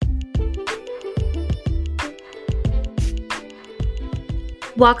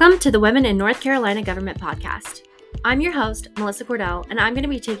Welcome to the Women in North Carolina Government Podcast. I'm your host, Melissa Cordell, and I'm going to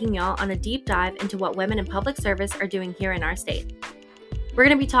be taking y'all on a deep dive into what women in public service are doing here in our state. We're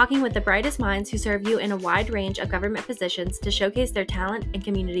going to be talking with the brightest minds who serve you in a wide range of government positions to showcase their talent and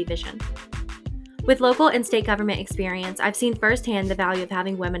community vision. With local and state government experience, I've seen firsthand the value of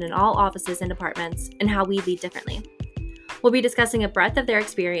having women in all offices and departments and how we lead differently. We'll be discussing a breadth of their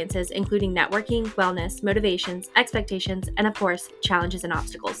experiences, including networking, wellness, motivations, expectations, and of course, challenges and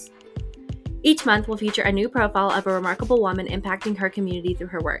obstacles. Each month, we'll feature a new profile of a remarkable woman impacting her community through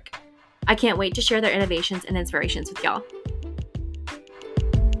her work. I can't wait to share their innovations and inspirations with y'all.